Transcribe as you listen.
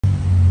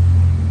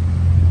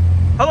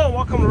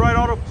welcome to Ride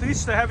Auto.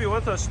 Pleased to have you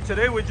with us.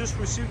 Today we just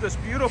received this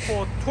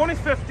beautiful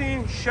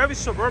 2015 Chevy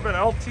Suburban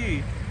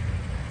LT,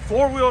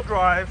 four-wheel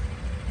drive,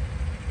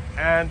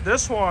 and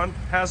this one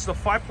has the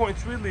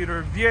 5.3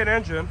 liter V8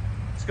 engine.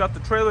 It's got the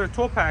trailer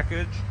tow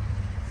package,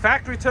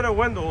 factory tinted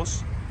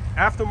windows,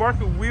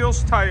 aftermarket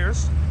wheels,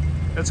 tires.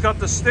 It's got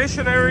the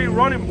stationary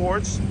running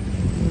boards.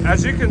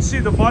 As you can see,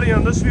 the body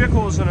on this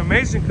vehicle is in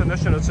amazing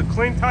condition. It's a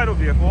clean title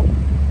vehicle.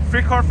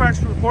 Free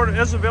Carfax report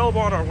is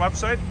available on our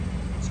website.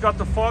 It's got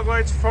the fog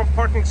lights, front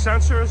parking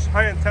sensors,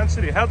 high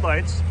intensity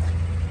headlights.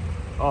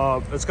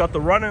 It's got the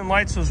running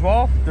lights as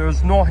well.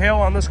 There's no hail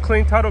on this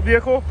clean title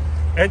vehicle.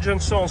 Engine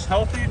sounds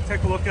healthy.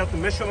 Take a look at the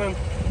Michelin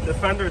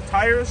Defender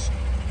tires.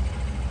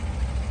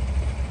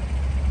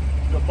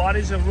 The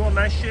body's in real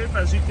nice shape,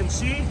 as you can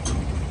see.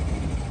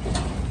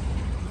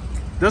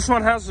 This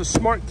one has the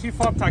smart key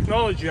fob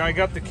technology. I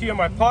got the key in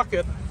my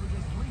pocket.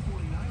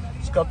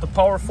 It's got the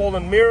power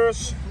folding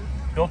mirrors,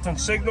 built-in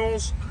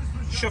signals,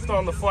 shift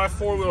on the fly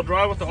four-wheel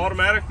drive with the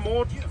automatic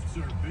mode,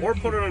 or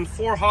put it in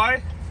 4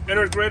 high,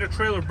 integrated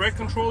trailer brake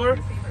controller.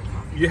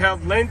 You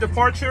have lane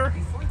departure,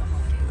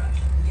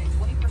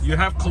 you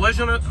have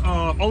collision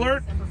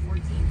alert,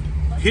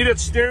 heated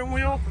steering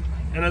wheel,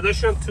 in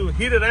addition to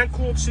heated and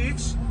cooled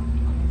seats.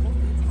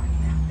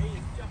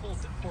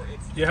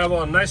 You have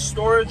a nice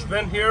storage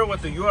bin here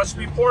with the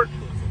USB port,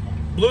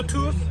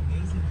 Bluetooth,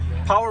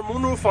 power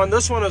moonroof on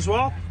this one as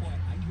well.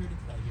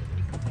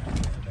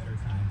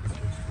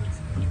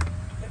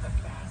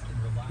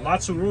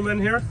 Lots of room in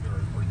here.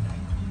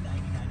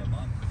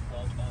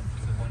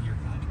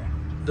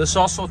 This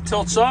also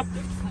tilts up.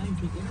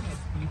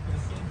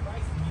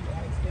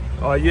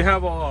 You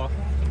have a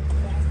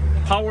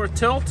power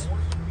tilt.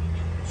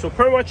 So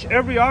pretty much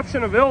every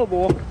option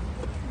available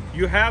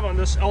you have on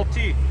this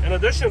LT. In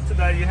addition to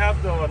that, you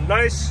have the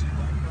nice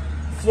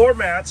floor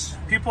mats.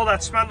 People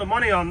that spend the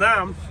money on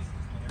them,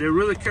 they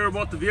really care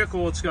about the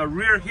vehicle. It's got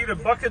rear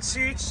heated bucket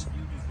seats,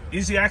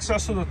 easy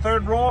access to the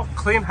third row,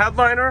 clean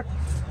headliner.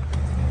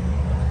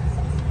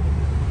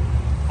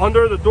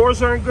 Under, the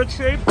doors are in good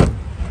shape.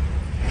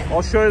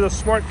 I'll show you the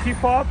smart key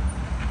fob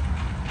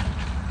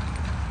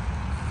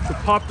to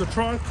pop the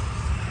trunk.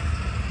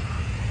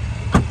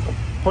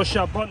 Push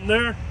that button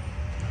there.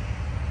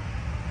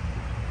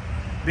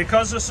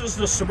 Because this is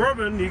the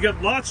Suburban, you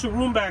get lots of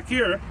room back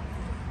here.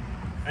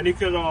 And you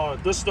can,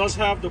 this does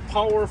have the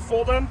power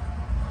fold-in.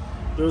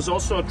 There's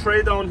also a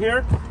tray down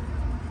here.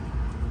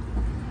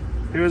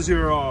 Here's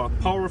your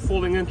power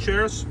folding in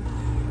chairs.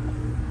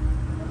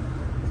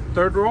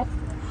 Third row.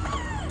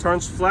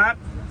 Turns flat.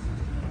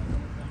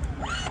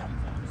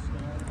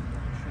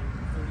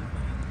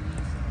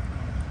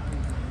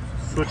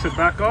 Switch it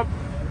back up.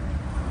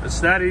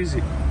 It's that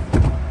easy.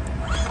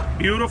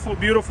 Beautiful,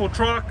 beautiful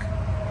truck.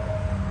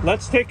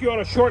 Let's take you on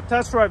a short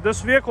test drive.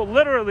 This vehicle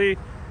literally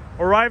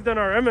arrived in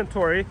our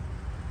inventory.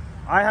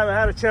 I haven't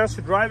had a chance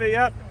to drive it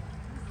yet.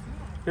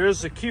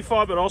 Here's the key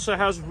fob. It also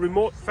has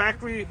remote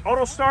factory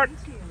auto start.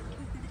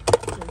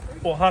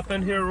 We'll hop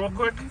in here real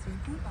quick.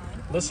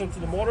 Listen to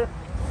the motor.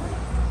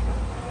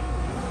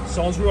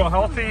 Sounds real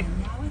healthy.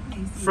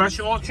 Fresh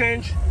oil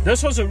change.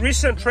 This was a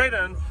recent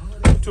trade-in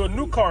to a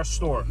new car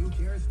store.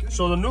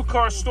 So the new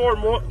car store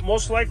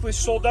most likely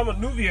sold them a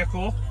new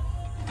vehicle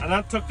and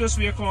then took this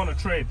vehicle on a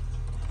trade.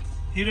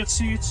 Heated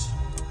seats,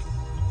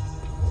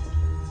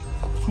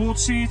 cooled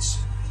seats,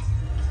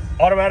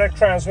 automatic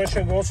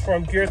transmission goes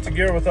from gear to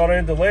gear without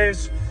any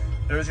delays.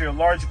 There's your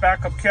large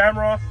backup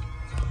camera,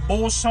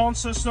 Bose sound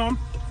system.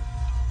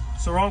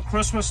 It's around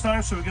Christmas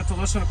time, so we get to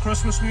listen to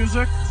Christmas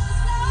music.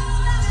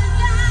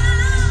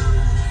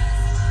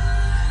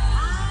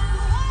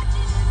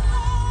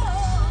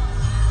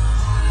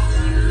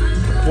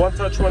 One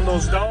touch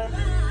windows down,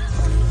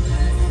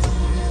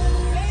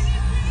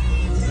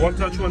 one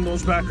touch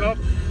windows back up.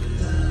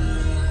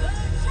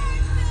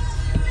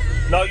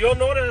 Now you'll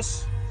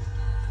notice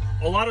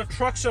a lot of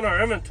trucks in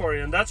our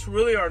inventory, and that's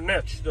really our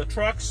niche, the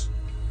trucks.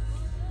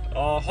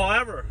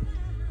 However,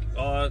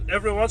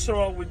 every once in a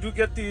while we do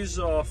get these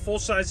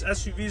full-size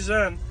SUVs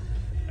in,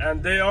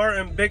 and they are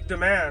in big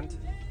demand.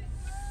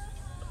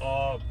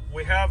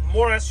 We have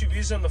more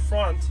SUVs in the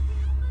front,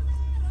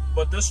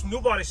 but this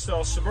new body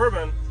style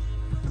Suburban,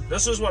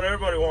 this is what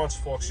everybody wants,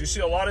 folks. You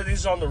see a lot of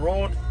these on the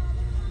road.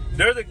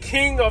 They're the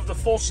king of the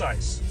full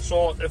size.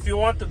 So if you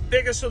want the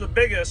biggest of the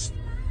biggest,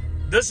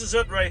 this is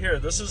it right here.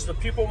 This is the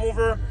people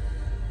mover.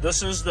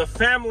 This is the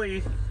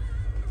family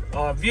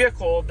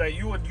vehicle that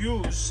you would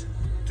use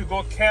to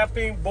go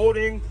camping,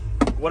 boating,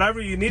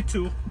 whatever you need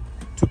to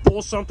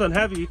pull something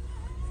heavy.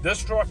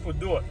 This truck would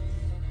do it.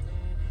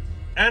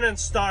 And in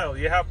style,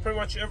 you have pretty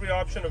much every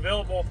option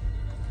available.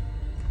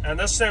 And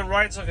this thing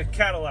rides like a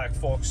Cadillac,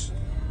 folks.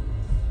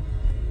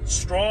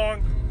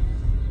 Strong,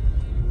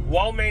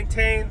 well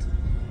maintained,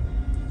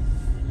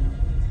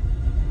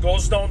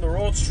 goes down the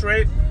road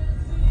straight.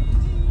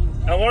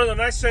 And one of the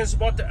nice things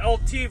about the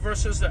LT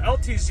versus the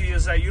LTZ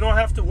is that you don't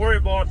have to worry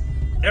about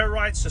air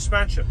ride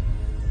suspension.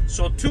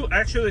 So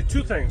actually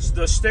two things: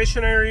 the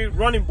stationary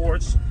running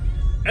boards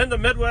in the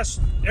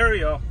Midwest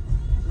area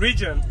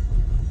region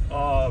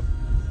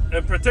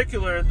in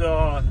particular,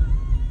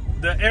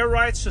 the air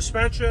ride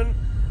suspension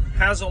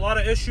has a lot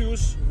of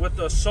issues with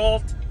the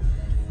salt.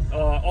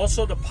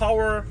 Also the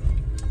power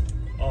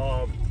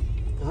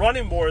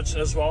running boards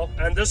as well,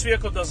 and this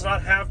vehicle does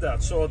not have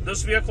that. So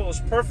this vehicle is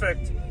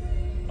perfect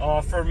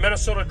for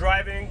Minnesota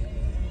driving.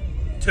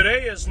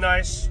 Today is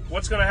nice.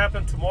 What's going to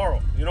happen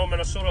tomorrow? You know,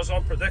 Minnesota is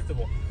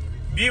unpredictable.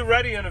 Be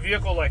ready in a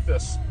vehicle like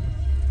this.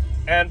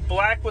 And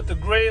black with the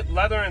gray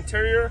leather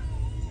interior,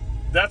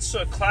 that's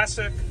a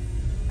classic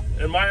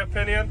in my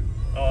opinion.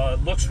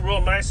 Looks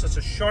real nice. It's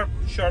a sharp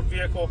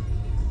vehicle.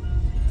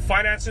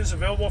 Financing is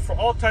available for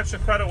all types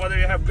of credit, whether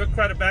you have good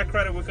credit, bad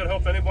credit. We could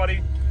help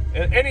anybody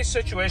in any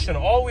situation.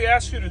 All we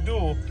ask you to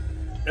do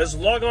is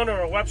log on to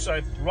our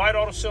website,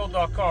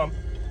 rideautosale.com,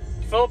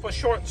 fill up a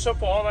short and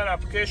simple online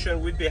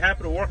application. We'd be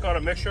happy to work on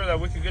it, make sure that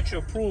we can get you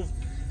approved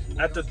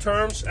at the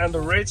terms and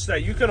the rates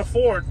that you can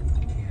afford.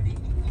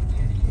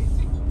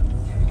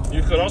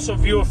 You could also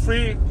view a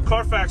free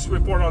Carfax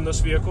report on this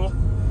vehicle.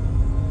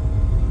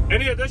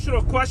 Any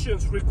additional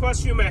questions,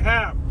 requests you may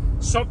have,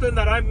 something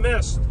that I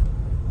missed,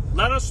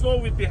 let us know.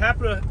 We'd be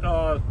happy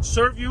to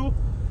serve you.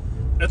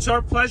 It's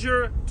our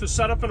pleasure to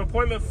set up an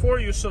appointment for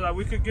you so that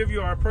we could give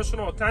you our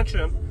personal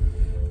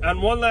attention.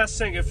 And one last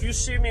thing, if you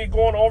see me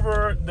going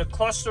over the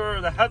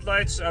cluster, the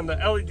headlights, and the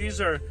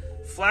LEDs are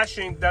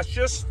flashing, that's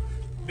just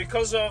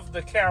because of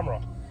the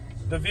camera.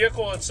 The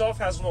vehicle itself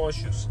has no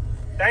issues.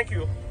 Thank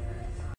you.